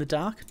that mean in the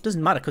dark? It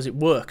doesn't matter because it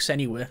works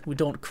anyway. We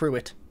don't crew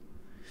it.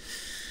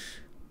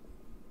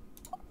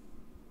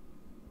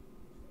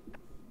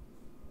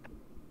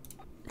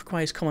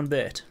 Requires common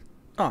bait.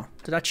 Oh,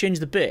 did I change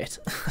the bait?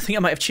 I think I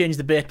might have changed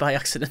the bait by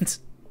accident.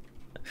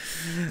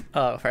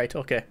 Oh, right,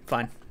 okay,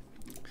 fine.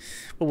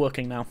 We're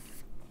working now.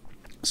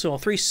 So,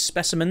 3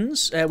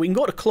 specimens. We can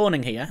go to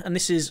cloning here, and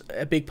this is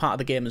a big part of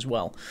the game as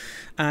well.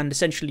 And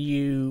essentially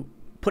you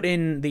put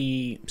in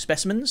the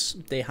specimens.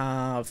 They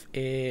have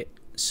a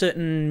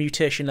certain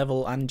mutation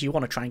level, and you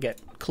want to try and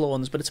get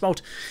clones, but it's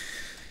about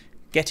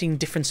getting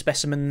different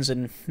specimens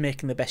and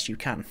making the best you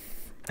can.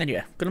 Anyway,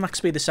 I'm going to max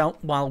speed this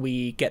out while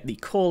we get the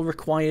coal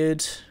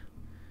required.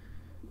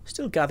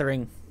 Still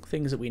gathering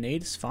things that we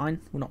need, it's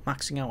fine. We're not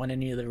maxing out on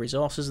any of the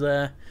resources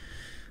there.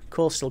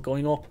 Coal's still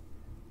going up.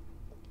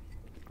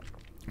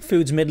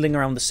 Food's middling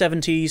around the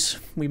 70s.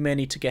 We may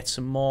need to get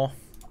some more.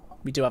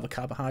 We do have a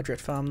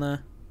carbohydrate farm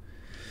there.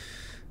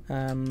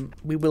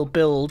 We will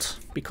build,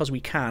 because we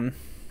can.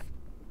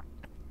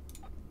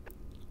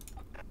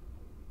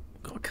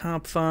 Got a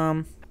carb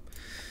farm.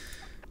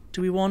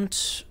 Do we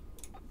want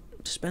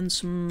to spend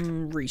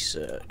some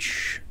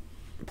research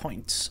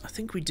points? I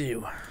think we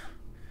do.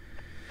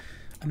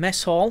 A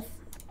mess hall.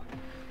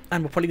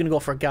 And we're probably going to go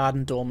for a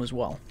garden dome as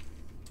well.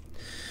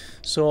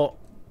 So,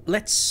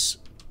 let's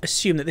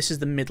assume that this is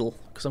the middle,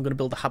 because I'm going to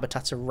build the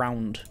habitats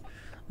around.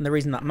 And the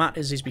reason that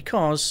matters is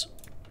because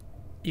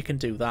you can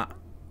do that.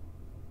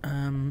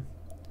 So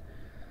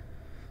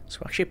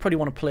actually I probably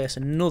want to place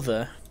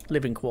another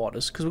living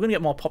quarters, because we're going to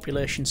get more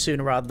population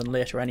sooner rather than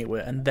later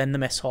anyway, and then the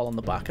mess hall on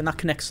the back, and that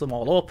connects them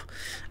all up,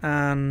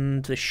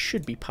 and this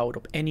should be powered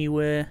up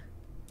anyway.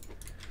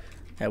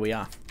 There we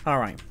are.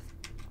 Alright.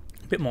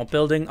 A bit more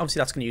building.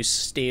 Obviously that's going to use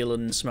steel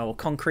and some more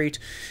concrete,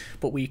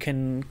 but we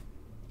can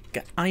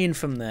get iron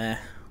from there,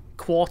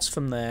 quartz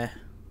from there,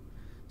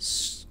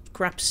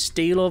 scrap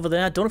steel over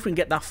there. I don't know if we can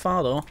get that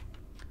far though.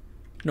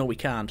 No, we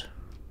can't.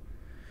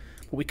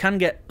 But we can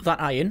get that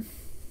iron.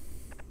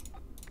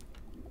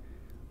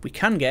 We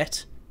can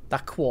get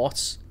that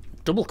quartz,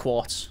 double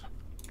quartz.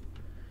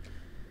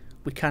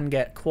 We can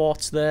get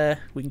quartz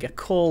there. We can get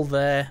coal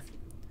there.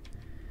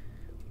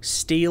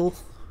 Steel.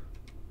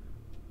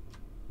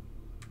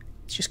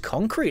 It's just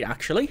concrete,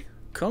 actually.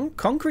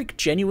 Concrete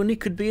genuinely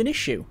could be an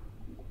issue.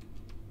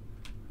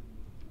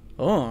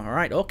 Oh,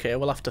 alright, okay.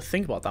 We'll have to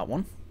think about that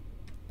one.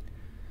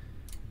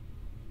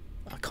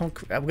 We're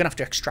going to have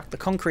to extract the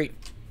concrete.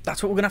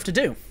 That's what we're going to have to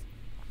do.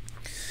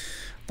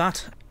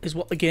 That is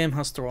what the game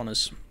has thrown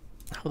us.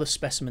 How are the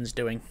specimens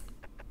doing?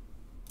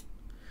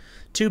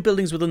 2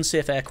 buildings with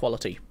unsafe air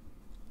quality.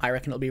 I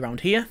reckon it'll be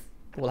around here.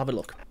 We'll have a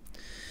look.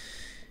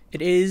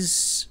 It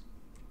is...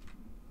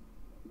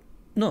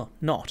 No,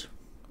 not.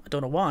 I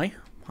don't know why.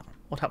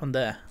 What happened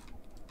there?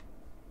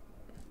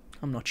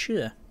 I'm not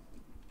sure.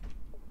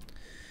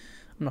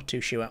 I'm not too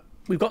sure.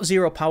 We've got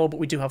 0 power, but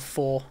we do have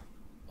 4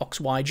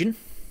 oxygen.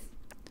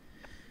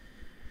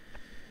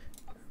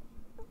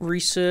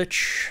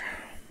 Research.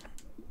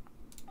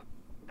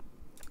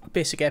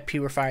 Basic air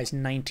purifier is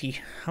 90.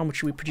 How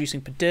much are we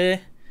producing per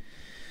day?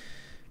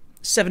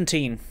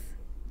 17.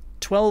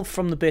 12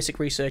 from the basic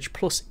research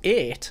plus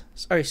 8.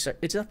 Sorry, is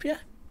it up here?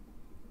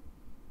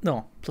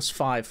 No, plus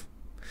 5.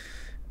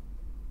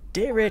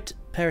 Day rate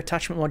per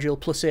attachment module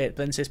plus 8, but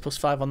then it says plus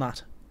 5 on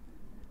that.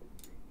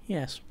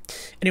 Yes.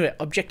 Anyway,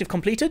 objective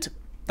completed.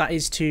 That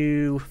is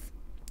to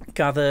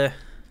gather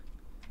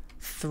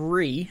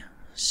 3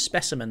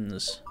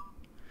 specimens.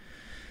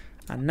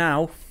 And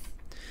now,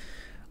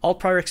 all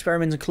prior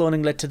experiments in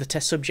cloning led to the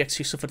test subjects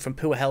who suffered from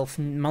poor health,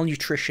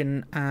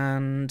 malnutrition,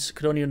 and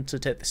could only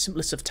undertake the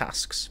simplest of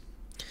tasks.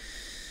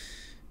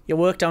 Your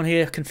work down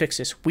here can fix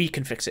this. We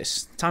can fix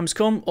this. Time's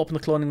come, open the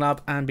cloning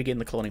lab and begin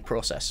the cloning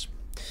process.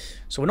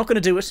 So we're not going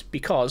to do it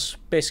because,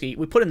 basically,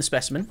 we put in the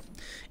specimen.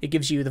 It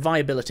gives you the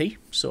viability,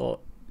 so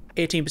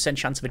 18%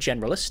 chance of a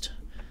generalist,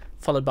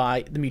 followed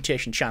by the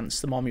mutation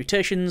chance. The more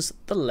mutations,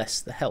 the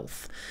less the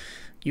health.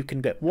 You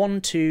can get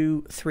 1,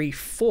 2, 3,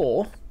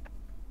 4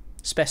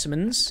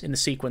 specimens in the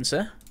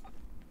sequencer.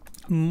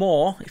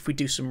 More if we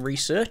do some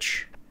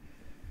research.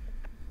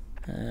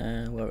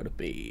 Where would it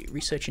be?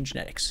 Research and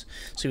genetics.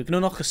 So we can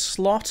unlock a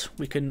slot,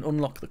 we can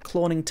unlock the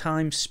cloning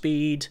time,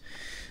 speed.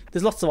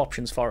 There's lots of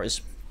options for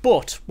us.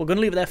 But we're going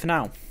to leave it there for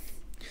now.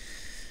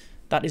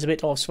 That is a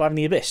bit of Surviving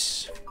the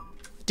Abyss.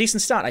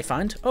 Decent start, I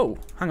find. Oh,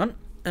 hang on.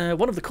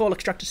 One of the coal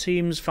extractor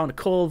teams found a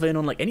coal vein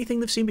unlike anything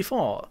they've seen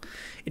before.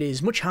 It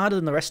is much harder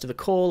than the rest of the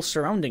coal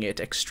surrounding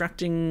it.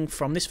 Extracting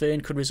from this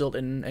vein could result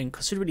in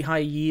considerably higher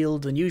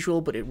yield than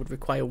usual, but it would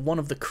require one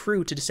of the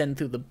crew to descend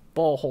through the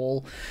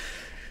borehole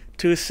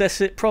to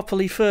assess it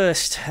properly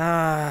first.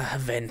 Ah,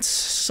 events.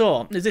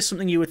 So, is this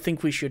something you would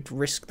think we should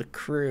risk the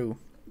crew?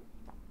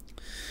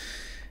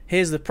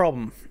 Here's the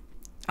problem.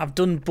 I've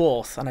done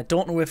both, and I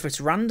don't know if it's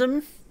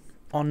random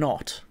or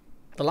not.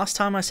 The last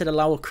time I said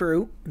allow a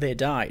crew, they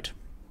died.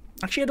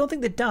 Actually, I don't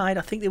think they died.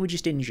 I think they were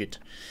just injured.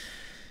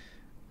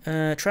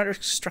 Try to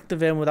extract the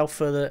vein without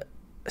further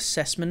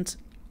assessment.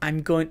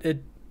 I'm going to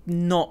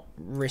not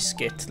risk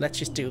it. Let's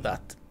just do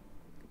that.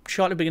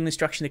 Shortly begin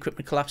extraction, the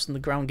equipment collapsed and the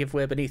ground gave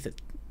way beneath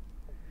it.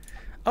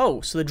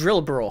 Oh, so the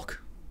drill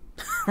broke.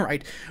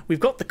 Right, we've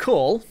got the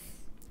coal,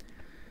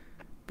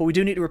 but we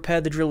do need to repair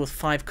the drill with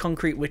 5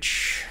 concrete,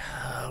 which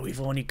we've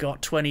only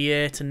got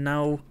 28 and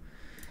now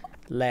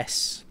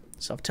less.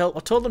 So I've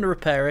told them to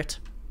repair it.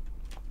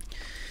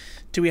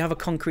 Do we have a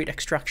concrete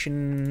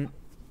extraction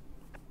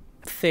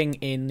thing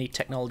in the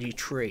technology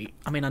tree?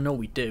 I mean, I know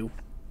we do.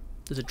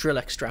 There's a drill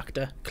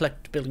extractor.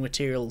 Collect building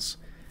materials.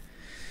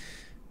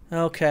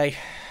 Okay,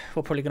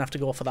 we're probably going to have to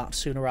go for that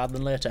sooner rather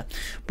than later.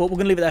 But we're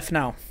going to leave it there for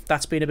now.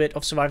 That's been a bit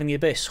of Surviving the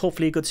Abyss.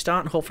 Hopefully a good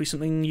start and hopefully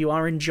something you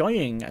are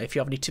enjoying. If you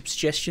have any tips,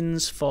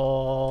 suggestions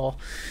for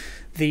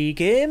the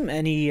game,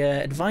 any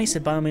advice,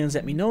 by all means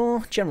let me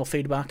know, general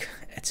feedback,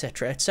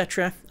 etc,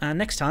 etc. And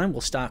next time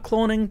we'll start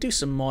cloning, do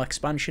some more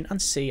expansion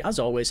and see, as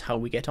always, how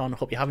we get on.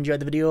 Hope you have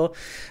enjoyed the video.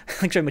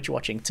 Thanks very much for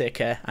watching, take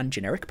care, and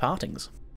generic partings.